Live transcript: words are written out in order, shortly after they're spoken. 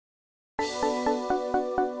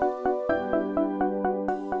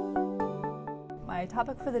My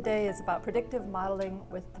topic for the day is about predictive modeling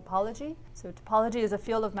with topology. So topology is a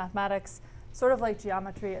field of mathematics, sort of like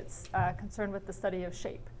geometry. It's concerned with the study of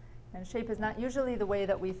shape. And shape is not usually the way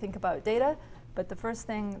that we think about data, but the first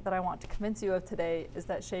thing that I want to convince you of today is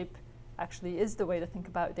that shape actually is the way to think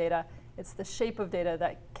about data. It's the shape of data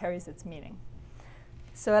that carries its meaning.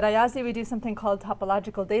 So at IASD, we do something called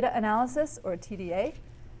topological data analysis, or TDA.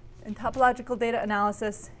 And topological data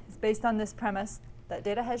analysis is based on this premise that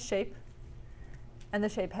data has shape, and the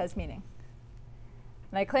shape has meaning.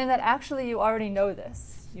 And I claim that actually you already know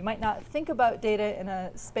this. You might not think about data in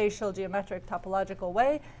a spatial, geometric, topological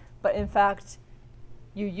way, but in fact,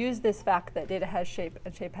 you use this fact that data has shape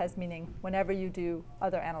and shape has meaning whenever you do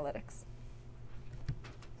other analytics.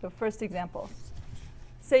 So first example,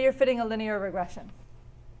 say you're fitting a linear regression.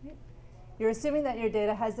 You're assuming that your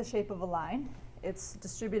data has the shape of a line. It's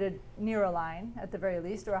distributed near a line, at the very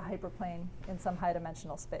least, or a hyperplane in some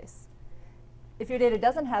high-dimensional space. If your data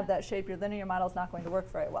doesn't have that shape, your linear model is not going to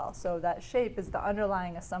work very well. So that shape is the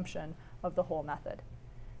underlying assumption of the whole method.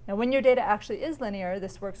 Now, when your data actually is linear,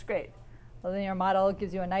 this works great. A linear model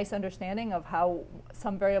gives you a nice understanding of how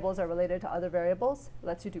some variables are related to other variables. It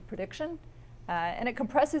lets you do prediction. And it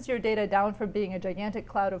compresses your data down from being a gigantic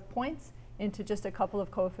cloud of points into just a couple of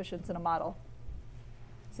coefficients in a model.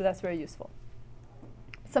 So that's very useful.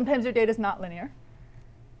 Sometimes your data is not linear.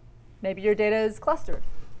 Maybe your data is clustered.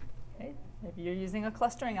 Okay? Maybe you're using a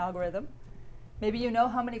clustering algorithm. Maybe you know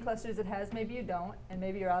how many clusters it has, maybe you don't, and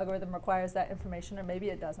maybe your algorithm requires that information, or maybe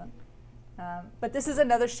it doesn't. But this is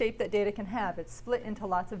another shape that data can have. It's split into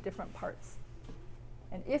lots of different parts.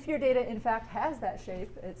 And if your data, in fact, has that shape,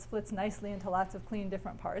 it splits nicely into lots of clean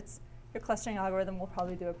different parts, your clustering algorithm will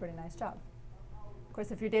probably do a pretty nice job. Of course,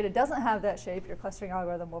 if your data doesn't have that shape, your clustering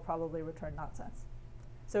algorithm will probably return nonsense.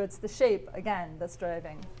 So it's the shape, again, that's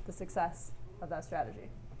driving the success of that strategy.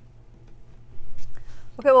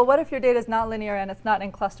 OK, well, what if your data is not linear and it's not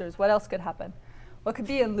in clusters? What else could happen? Well, it could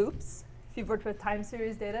be in loops. If you've worked with time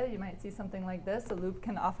series data, you might see something like this. A loop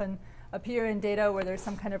can often appear in data where there's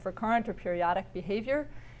some kind of recurrent or periodic behavior.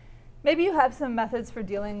 Maybe you have some methods for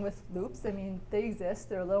dealing with loops. I mean, they exist.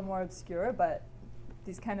 They're a little more obscure, but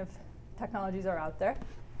these kind of technologies are out there.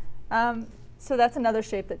 So that's another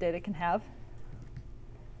shape that data can have.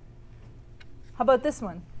 How about this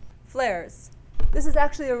one? Flares. This is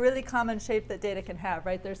actually a really common shape that data can have,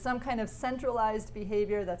 right? There's some kind of centralized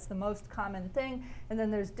behavior that's the most common thing, and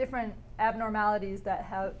then there's different abnormalities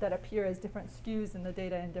that appear as different skews in the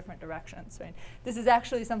data in different directions, right? This is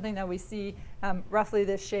actually something that we see roughly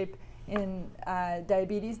this shape in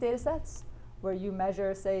diabetes data sets, where you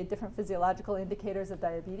measure, say, different physiological indicators of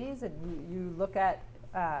diabetes, and you look at,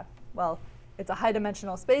 well, it's a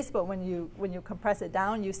high-dimensional space, but when you compress it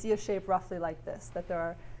down, you see a shape roughly like this, that there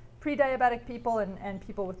are pre-diabetic people and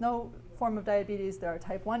people with no form of diabetes. There are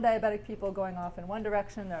type 1 diabetic people going off in one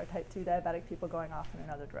direction. There are type 2 diabetic people going off in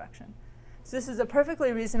another direction. So this is a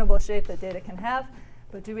perfectly reasonable shape that data can have,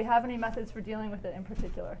 but do we have any methods for dealing with it in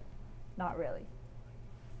particular? Not really.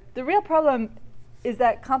 The real problem is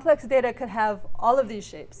that complex data could have all of these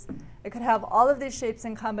shapes. It could have all of these shapes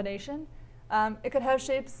in combination. It could have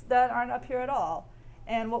shapes that aren't up here at all.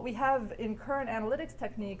 And what we have in current analytics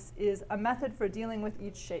techniques is a method for dealing with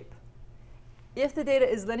each shape. If the data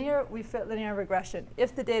is linear, we fit linear regression.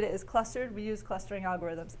 If the data is clustered, we use clustering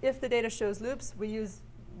algorithms. If the data shows loops, we use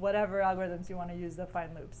whatever algorithms you want to use to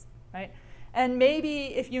find loops, right? And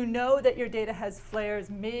maybe if you know that your data has flares,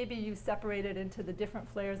 maybe you separate it into the different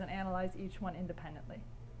flares and analyze each one independently.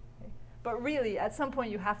 Okay? But really, at some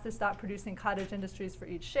point, you have to stop producing cottage industries for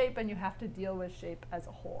each shape, and you have to deal with shape as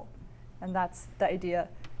a whole. And that's the idea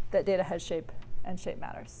that data has shape and shape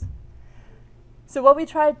matters. So what we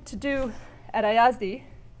tried to do at IASD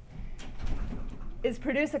is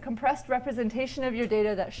produce a compressed representation of your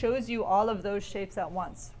data that shows you all of those shapes at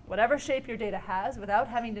once. Whatever shape your data has, without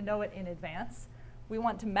having to know it in advance, we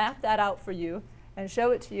want to map that out for you and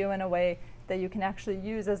show it to you in a way that you can actually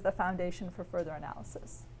use as the foundation for further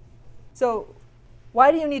analysis. So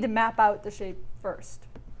why do you need to map out the shape first?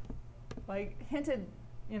 Well, I hinted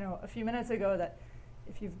a few minutes ago that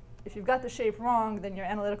if you've got the shape wrong, then your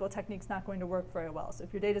analytical technique's not going to work very well. So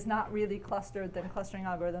if your data is not really clustered, then clustering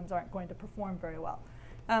algorithms aren't going to perform very well.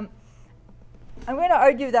 I'm going to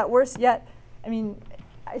argue that worse yet,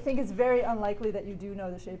 I think it's very unlikely that you do know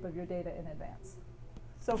the shape of your data in advance.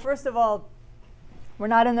 So first of all, we're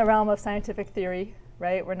not in the realm of scientific theory,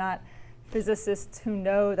 right? We're not physicists who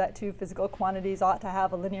know that two physical quantities ought to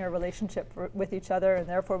have a linear relationship with each other, and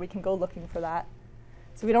therefore we can go looking for that.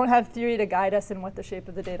 So we don't have theory to guide us in what the shape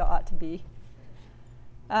of the data ought to be.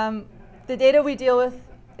 The data we deal with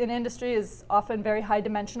in industry is often very high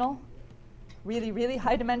dimensional. really, really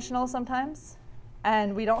high dimensional sometimes,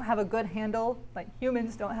 and we don't have a good handle, like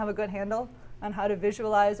humans don't have a good handle on how to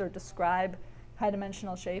visualize or describe high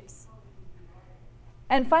dimensional shapes.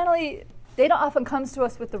 And finally, data often comes to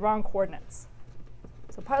us with the wrong coordinates.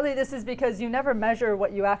 So partly this is because you never measure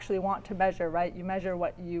what you actually want to measure, right? You measure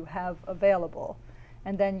what you have available,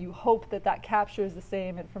 and then you hope that that captures the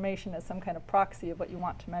same information as some kind of proxy of what you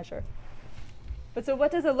want to measure. But so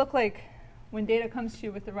what does it look like when data comes to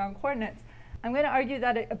you with the wrong coordinates? I'm going to argue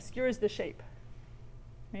that it obscures the shape.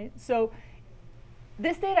 Right? So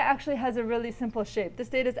this data actually has a really simple shape. This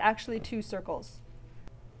data is actually two circles.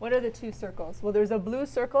 What are the two circles? Well, there's a blue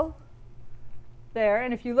circle there,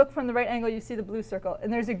 and if you look from the right angle, you see the blue circle.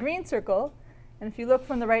 And there's a green circle, and if you look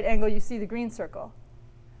from the right angle, you see the green circle.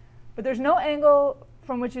 But there's no angle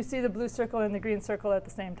from which you see the blue circle and the green circle at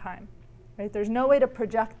the same time. Right? There's no way to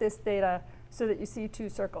project this data so that you see two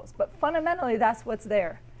circles. But fundamentally, that's what's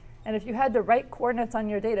there. And if you had the right coordinates on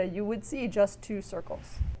your data, you would see just two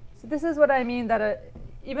circles. So this is what I mean, that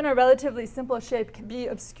even a relatively simple shape can be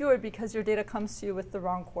obscured because your data comes to you with the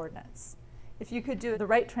wrong coordinates. If you could do the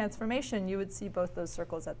right transformation, you would see both those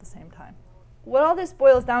circles at the same time. What all this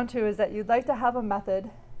boils down to is that you'd like to have a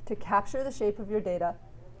method to capture the shape of your data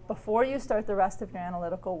before you start the rest of your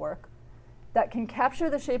analytical work that can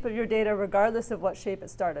capture the shape of your data regardless of what shape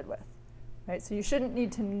it started with. Right? So you shouldn't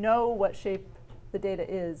need to know what shape the data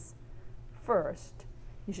is first.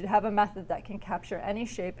 You should have a method that can capture any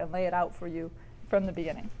shape and lay it out for you from the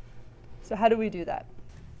beginning. So how do we do that?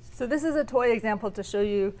 So this is a toy example to show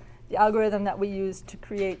you the algorithm that we use to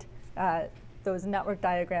create those network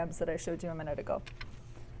diagrams that I showed you a minute ago.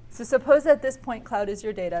 So suppose that this point cloud is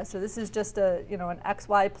your data. So this is just an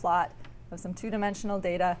XY plot of some two-dimensional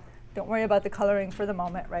data. Don't worry about the coloring for the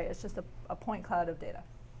moment, right? It's just a point cloud of data.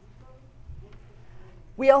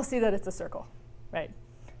 We all see that it's a circle, right?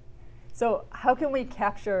 So how can we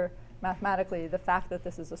capture mathematically the fact that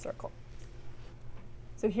this is a circle?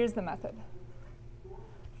 So here's the method.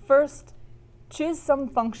 First, choose some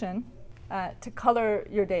function to color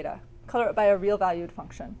your data. Color it by a real valued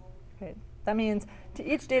function. Okay? That means to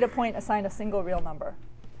each data point, assign a single real number.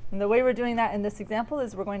 And the way we're doing that in this example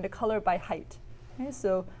is we're going to color by height. Okay?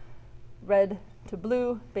 So red to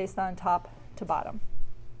blue based on top to bottom.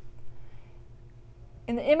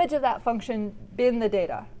 In the image of that function, bin the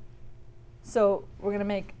data. So we're going to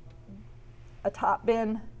make a top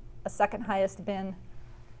bin, a second highest bin,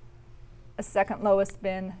 a second lowest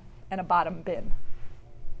bin, and a bottom bin.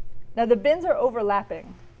 Now the bins are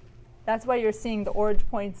overlapping. That's why you're seeing the orange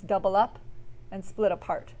points double up and split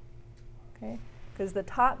apart. Okay? Because the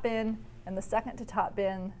top bin and the second to top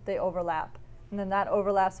bin, they overlap. And then that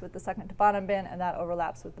overlaps with the second to bottom bin, and that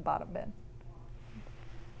overlaps with the bottom bin.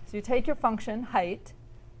 So you take your function, height,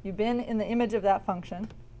 you bin in the image of that function.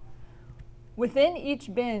 Within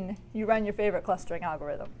each bin, you run your favorite clustering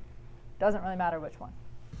algorithm. Doesn't really matter which one.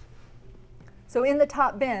 So in the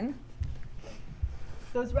top bin,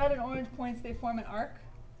 those red and orange points, they form an arc.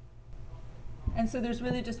 And so there's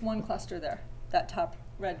really just one cluster there, that top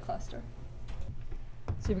red cluster.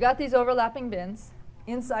 So you've got these overlapping bins.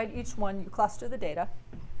 Inside each one, you cluster the data.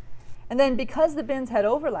 And then because the bins had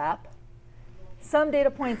overlap, some data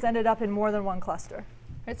points ended up in more than one cluster.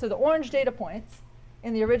 Right? So the orange data points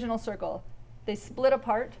in the original circle, they split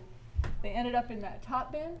apart. They ended up in that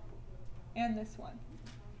top bin and this one.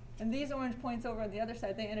 And these orange points over on the other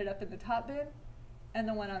side, they ended up in the top bin and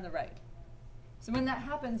the one on the right. So when that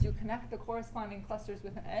happens, you connect the corresponding clusters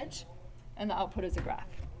with an edge, and the output is a graph.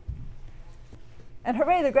 And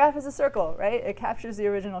hooray, the graph is a circle, right? It captures the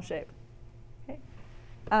original shape. Okay?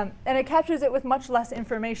 And it captures it with much less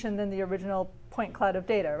information than the original point cloud of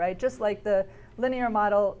data, right? Just like the linear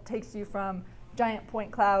model takes you from giant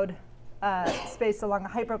point cloud space along a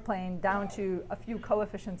hyperplane down to a few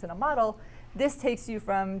coefficients in a model, this takes you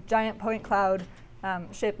from giant point cloud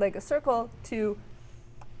shaped like a circle to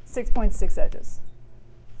 6.6 edges.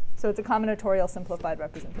 So it's a combinatorial simplified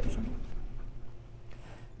representation.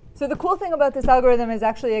 So the cool thing about this algorithm is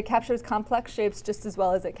actually it captures complex shapes just as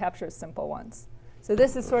well as it captures simple ones. So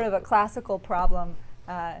this is sort of a classical problem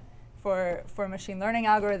for machine learning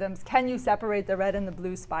algorithms. Can you separate the red and the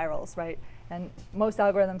blue spirals, right? And most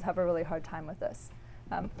algorithms have a really hard time with this.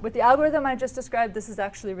 With the algorithm I just described, this is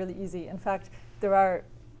actually really easy. In fact, I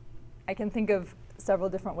can think of several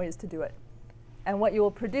different ways to do it. And what you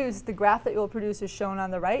will produce, the graph that you will produce is shown on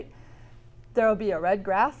the right. There will be a red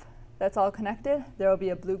graph that's all connected. There will be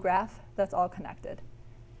a blue graph that's all connected.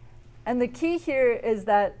 And the key here is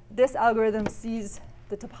that this algorithm sees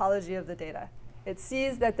the topology of the data. It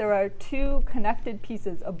sees that there are two connected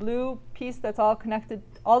pieces, a blue piece that's all connected,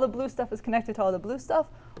 all the blue stuff is connected to all the blue stuff,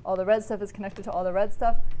 all the red stuff is connected to all the red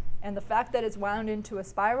stuff, and the fact that it's wound into a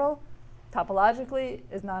spiral, topologically,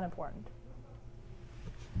 is not important.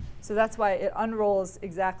 So that's why it unrolls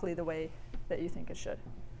exactly the way that you think it should.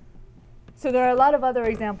 So there are a lot of other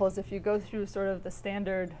examples. If you go through sort of the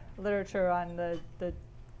standard literature on the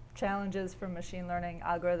challenges for machine learning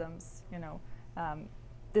algorithms,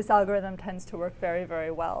 this algorithm tends to work very, very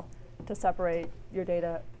well to separate your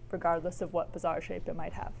data regardless of what bizarre shape it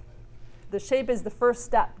might have. The shape is the first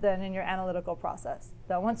step then in your analytical process.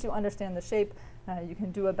 That once you understand the shape, you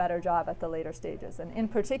can do a better job at the later stages. And in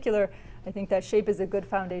particular, I think that shape is a good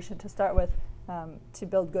foundation to start with to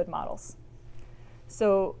build good models.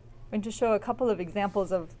 So I'm going to show a couple of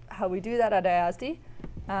examples of how we do that at IASD.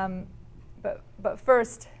 But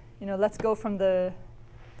first, let's go from the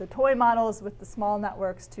toy models with the small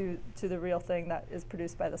networks to the real thing that is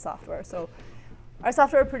produced by the software. So our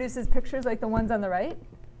software produces pictures like the ones on the right.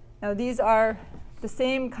 Now these are the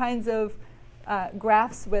same kinds of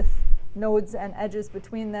graphs with nodes and edges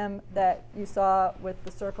between them that you saw with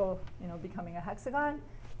the circle becoming a hexagon.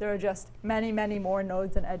 There are just many, many more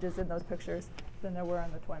nodes and edges in those pictures than there were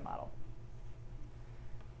in the toy model.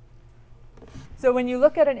 So when you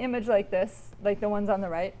look at an image like this, like the ones on the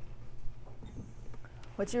right,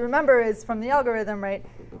 what you remember is from the algorithm, right,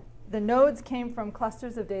 the nodes came from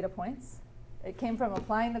clusters of data points. It came from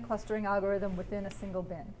applying the clustering algorithm within a single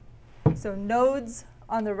bin. So nodes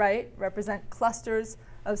on the right represent clusters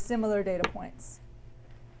of similar data points.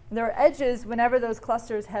 And there are edges whenever those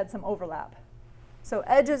clusters had some overlap. So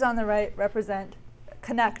edges on the right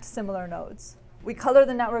connect similar nodes. We color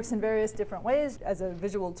the networks in various different ways as a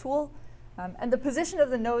visual tool. And the position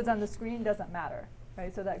of the nodes on the screen doesn't matter.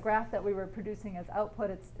 Right? So that graph that we were producing as output,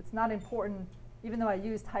 it's not important, even though I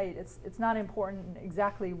used height, it's not important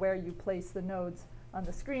exactly where you place the nodes on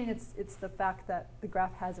the screen. It's the fact that the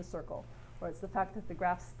graph has a circle, or it's the fact that the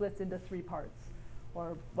graph splits into 3 parts,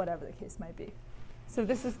 or whatever the case might be. So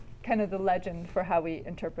this is kind of the legend for how we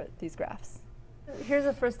interpret these graphs. Here's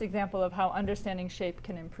a first example of how understanding shape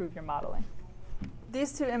can improve your modeling.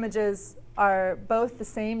 These two images are both the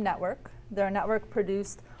same network. They're a network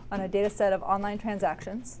produced on a data set of online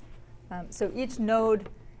transactions. So each node,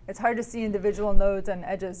 it's hard to see individual nodes and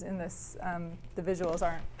edges in this. The visuals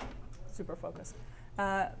aren't super focused.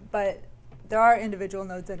 But there are individual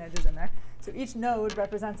nodes and edges in there. So each node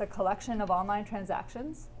represents a collection of online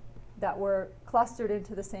transactions that were clustered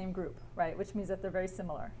into the same group, right? Which means that they're very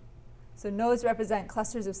similar. So nodes represent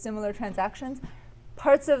clusters of similar transactions.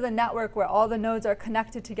 Parts of the network where all the nodes are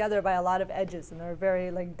connected together by a lot of edges, and there are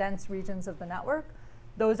very dense regions of the network.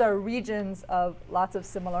 Those are regions of lots of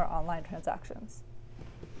similar online transactions.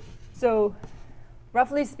 So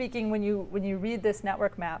roughly speaking, when you read this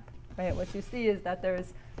network map, right, what you see is that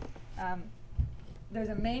there's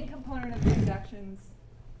a main component of transactions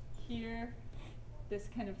here, this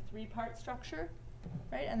kind of 3-part structure,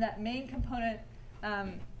 right? And that main component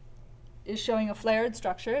is showing a flared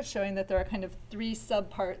structure. It's showing that there are kind of 3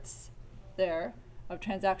 subparts there of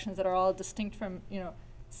transactions that are all distinct from,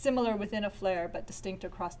 similar within a flare, but distinct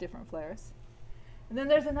across different flares. And then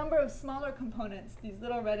there's a number of smaller components, these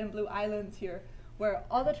little red and blue islands here, where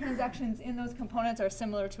all the transactions in those components are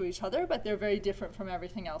similar to each other, but they're very different from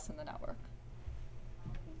everything else in the network.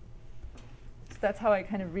 So that's how I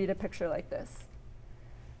kind of read a picture like this.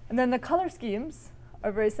 And then the color schemes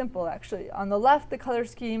are very simple, actually. On the left, the color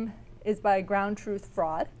scheme is by ground truth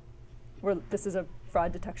fraud. This is a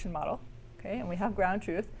fraud detection model, okay? And we have ground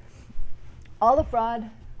truth.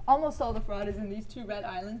 Almost all the fraud is in these 2 red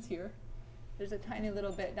islands here. There's a tiny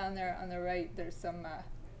little bit down there on the right. There's some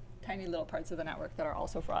tiny little parts of the network that are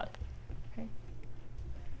also fraud. Okay.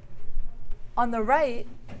 On the right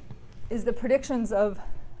is the predictions of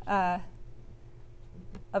a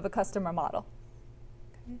customer model.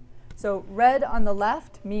 Okay. So red on the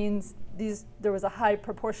left means there was a high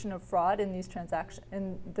proportion of fraud in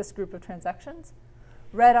this group of transactions.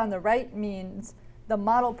 Red on the right means the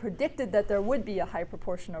model predicted that there would be a high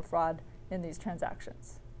proportion of fraud in these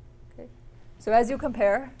transactions. Okay? So as you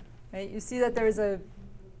compare, right, you see that there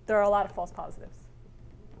are a lot of false positives.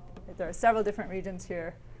 Right? There are several different regions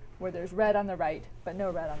here where there's red on the right, but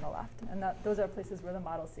no red on the left. And those are places where the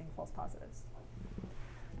model is seeing false positives.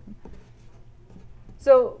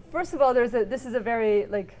 So first of all, this is a very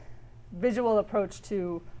visual approach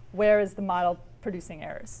to where is the model producing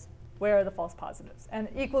errors. Where are the false positives? And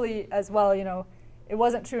equally as well, it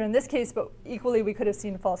wasn't true in this case, but equally we could have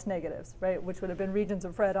seen false negatives, right? Which would have been regions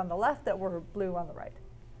of red on the left that were blue on the right.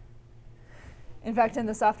 In fact, in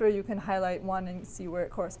the software, you can highlight one and see where it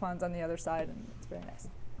corresponds on the other side, and it's very nice.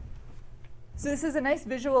 So this is a nice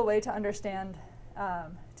visual way to understand,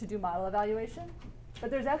 to do model evaluation. But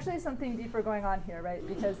there's actually something deeper going on here, right?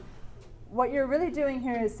 Because what you're really doing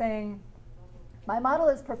here is saying, my model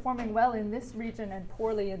is performing well in this region and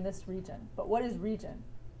poorly in this region. But what is region?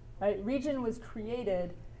 Right? Region was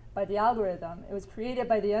created by the algorithm. It was created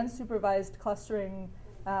by the unsupervised clustering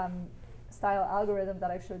style algorithm that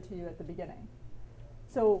I showed to you at the beginning.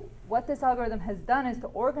 So what this algorithm has done is to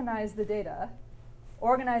organize the data,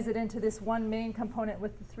 organize it into this one main component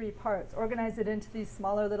with the 3 parts, organize it into these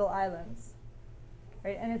smaller little islands.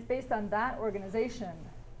 Right? And it's based on that organization,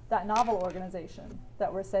 that novel organization,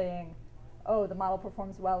 that we're saying, oh, the model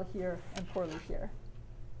performs well here and poorly here.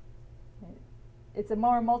 Right? It's a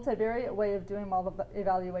more multivariate way of doing model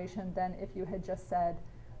evaluation than if you had just said,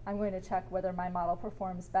 I'm going to check whether my model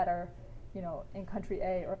performs better, in country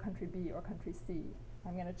A or country B or country C.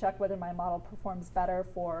 I'm going to check whether my model performs better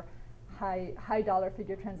for high dollar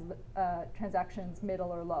figure transactions, middle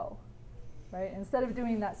or low. Right? Instead of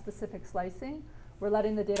doing that specific slicing, we're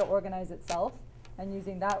letting the data organize itself and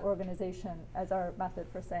using that organization as our method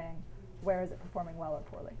for saying, where is it performing well or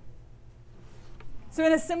poorly? So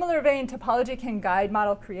in a similar vein, topology can guide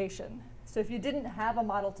model creation. So if you didn't have a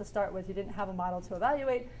model to start with, you didn't have a model to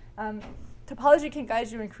evaluate, topology can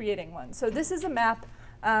guide you in creating one. So this is a map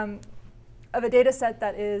of a data set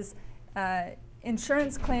that is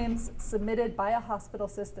insurance claims submitted by a hospital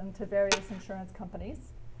system to various insurance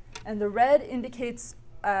companies. And the red indicates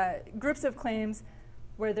groups of claims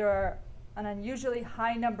where there are an unusually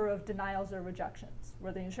high number of denials or rejections,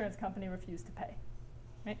 where the insurance company refused to pay.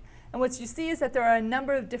 Right? And what you see is that there are a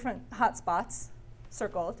number of different hotspots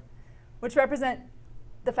circled, which represent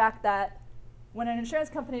the fact that when an insurance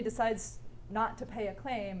company decides not to pay a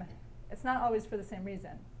claim, it's not always for the same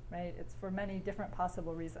reason. Right? It's for many different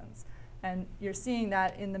possible reasons. And you're seeing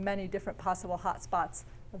that in the many different possible hotspots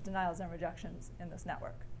of denials and rejections in this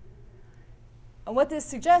network. And what this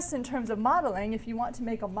suggests in terms of modeling, if you want to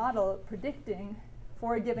make a model predicting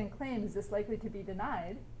for a given claim, is this likely to be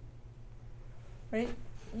denied, right?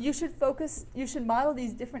 You should model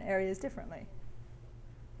these different areas differently.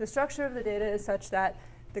 The structure of the data is such that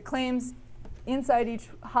the claims inside each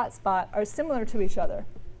hotspot are similar to each other.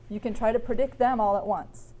 You can try to predict them all at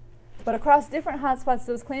once. But across different hotspots,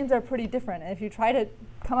 those claims are pretty different. And if you try to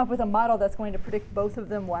come up with a model that's going to predict both of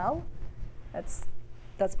them well, that's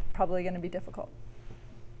probably going to be difficult.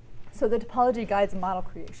 So the topology guides model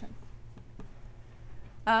creation.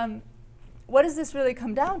 What does this really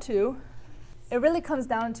come down to? It really comes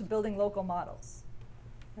down to building local models.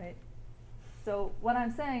 Right? So what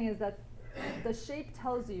I'm saying is that the shape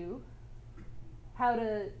tells you how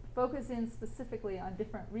to focus in specifically on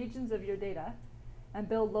different regions of your data and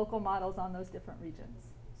build local models on those different regions.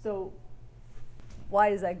 So why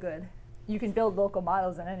is that good? You can build local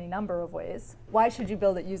models in any number of ways. Why should you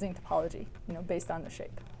build it using topology, based on the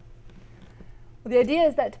shape? Well, the idea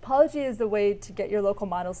is that topology is the way to get your local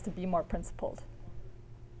models to be more principled.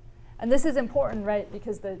 And this is important, right,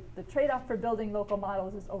 because the trade-off for building local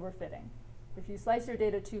models is overfitting. If you slice your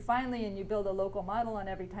data too finely and you build a local model on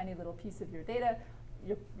every tiny little piece of your data,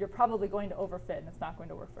 you're probably going to overfit, and it's not going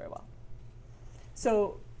to work very well.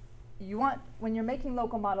 So when you're making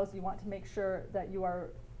local models, you want to make sure that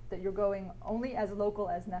you're going only as local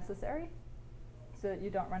as necessary so that you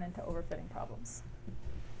don't run into overfitting problems.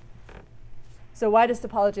 So why does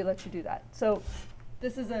topology let you do that? So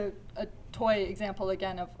this is a toy example,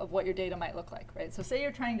 again, of what your data might look like. Right? So say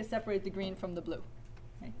you're trying to separate the green from the blue.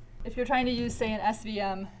 Right? If you're trying to use, say, an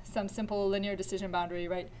SVM, some simple linear decision boundary,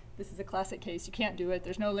 right? This is a classic case. You can't do it.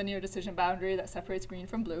 There's no linear decision boundary that separates green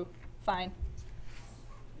from blue. Fine.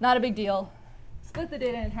 Not a big deal. Split the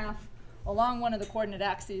data in half along one of the coordinate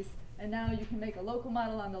axes, and now you can make a local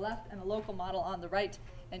model on the left and a local model on the right,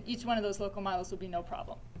 and each one of those local models will be no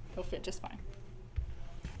problem. They'll fit just fine.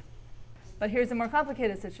 But here's a more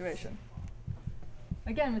complicated situation.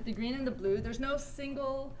 Again, with the green and the blue, there's no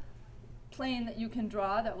single plane that you can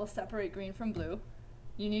draw that will separate green from blue.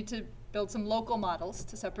 You need to build some local models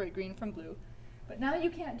to separate green from blue. But now you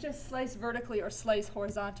can't just slice vertically or slice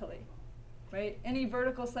horizontally. Right? Any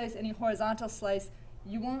vertical slice, any horizontal slice,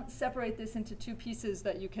 you won't separate this into two pieces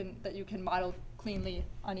that you can model cleanly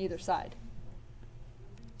on either side.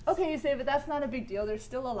 Okay, you say, but that's not a big deal. There's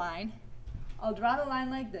still a line. I'll draw the line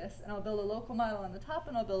like this, and I'll build a local model on the top,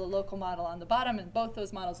 and I'll build a local model on the bottom, and both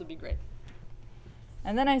those models will be great.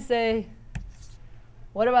 And then I say,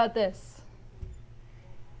 what about this?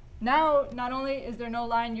 Now, not only is there no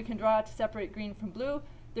line you can draw to separate green from blue,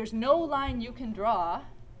 there's no line you can draw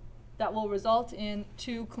that will result in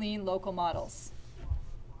 2 clean local models.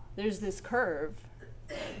 There's this curve,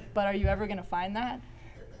 but are you ever going to find that?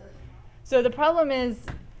 So the problem is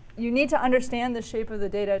you need to understand the shape of the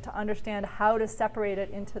data to understand how to separate it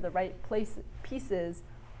into the right pieces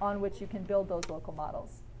on which you can build those local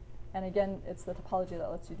models. And again, it's the topology that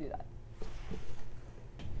lets you do that.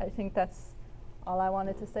 I think that's all I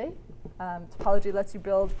wanted to say. Topology lets you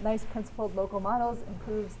build nice principled local models,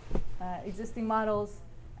 improves existing models,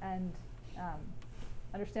 and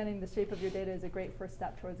understanding the shape of your data is a great first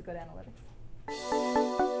step towards good analytics.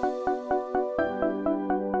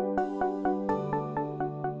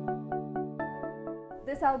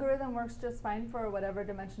 This algorithm works just fine for whatever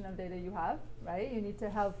dimension of data you have, right? You need to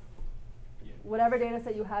have whatever data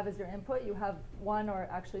set you have as your input. You have one or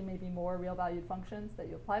actually maybe more real valued functions that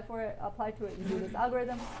you apply to it. You do this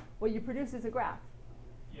algorithm. What you produce is a graph.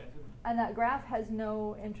 Yeah. And that graph has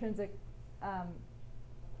no intrinsic,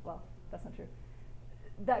 well, that's not true.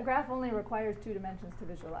 That graph only requires 2 dimensions to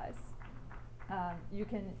visualize. You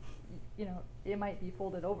can, it might be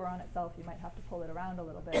folded over on itself. You might have to pull it around a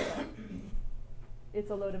little bit, but it's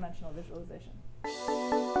a low dimensional visualization.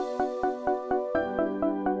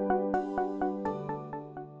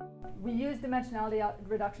 We use dimensionality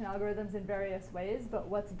reduction algorithms in various ways, but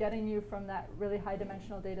what's getting you from that really high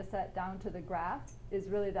dimensional data set down to the graph is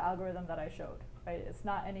really the algorithm that I showed, right? It's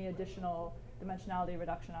not any additional dimensionality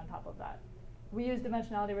reduction on top of that. We use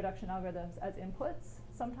dimensionality reduction algorithms as inputs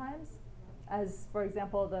sometimes, as, for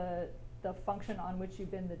example, the function on which you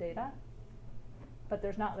bin the data. But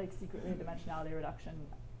there's not like secretly a dimensionality reduction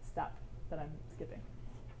step that I'm skipping.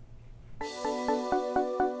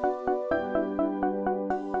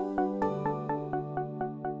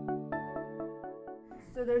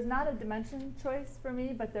 So there's not a dimension choice for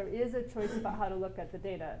me, but there is a choice about how to look at the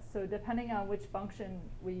data. So depending on which function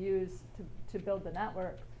we use to build the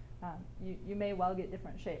network, you may well get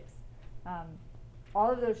different shapes. All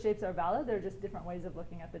of those shapes are valid. They're just different ways of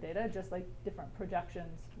looking at the data, just like different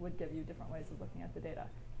projections would give you different ways of looking at the data.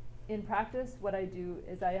 In practice, what I do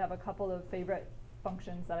is I have a couple of favorite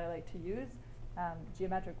functions that I like to use,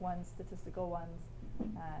 geometric ones, statistical ones,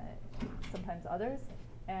 sometimes others,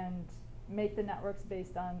 and make the networks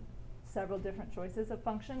based on several different choices of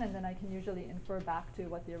function, and then I can usually infer back to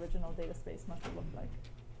what the original data space must have looked like.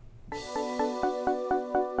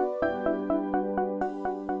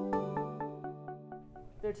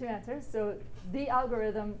 There are 2 answers. So the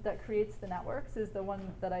algorithm that creates the networks is the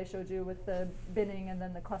one that I showed you with the binning and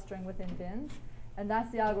then the clustering within bins. And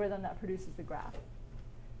that's the algorithm that produces the graph.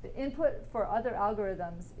 The input for other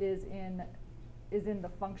algorithms is in the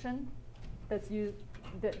function that's used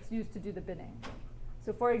to do the binning.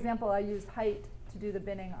 So for example, I used height to do the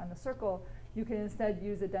binning on the circle. You can instead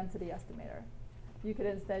use a density estimator. You could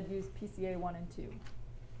instead use PCA 1 and 2.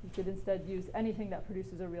 You could instead use anything that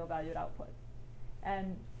produces a real valued output.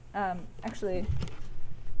 And actually,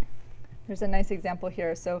 there's a nice example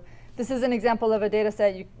here. So this is an example of a data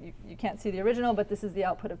set. You can't see the original, but this is the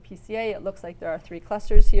output of PCA. It looks like there are 3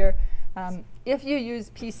 clusters here. If you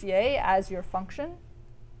use PCA as your function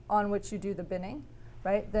on which you do the binning,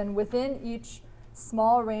 right, then within each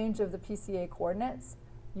small range of the PCA coordinates,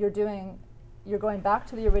 you're going back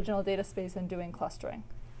to the original data space and doing clustering,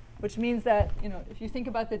 which means that if you think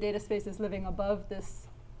about the data space as living above this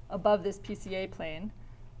PCA plane,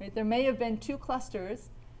 right, there may have been 2 clusters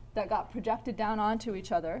that got projected down onto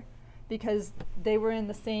each other because they were in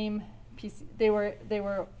the same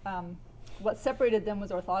what separated them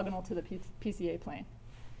was orthogonal to the PCA plane.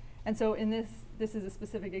 And so in this is a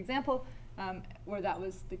specific example where that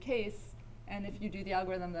was the case. And if you do the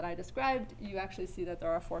algorithm that I described, you actually see that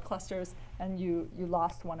there are 4 clusters, and you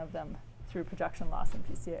lost one of them through projection loss in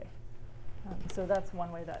PCA. So that's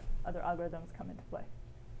one way that other algorithms come into play.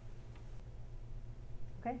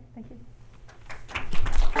 OK, thank you.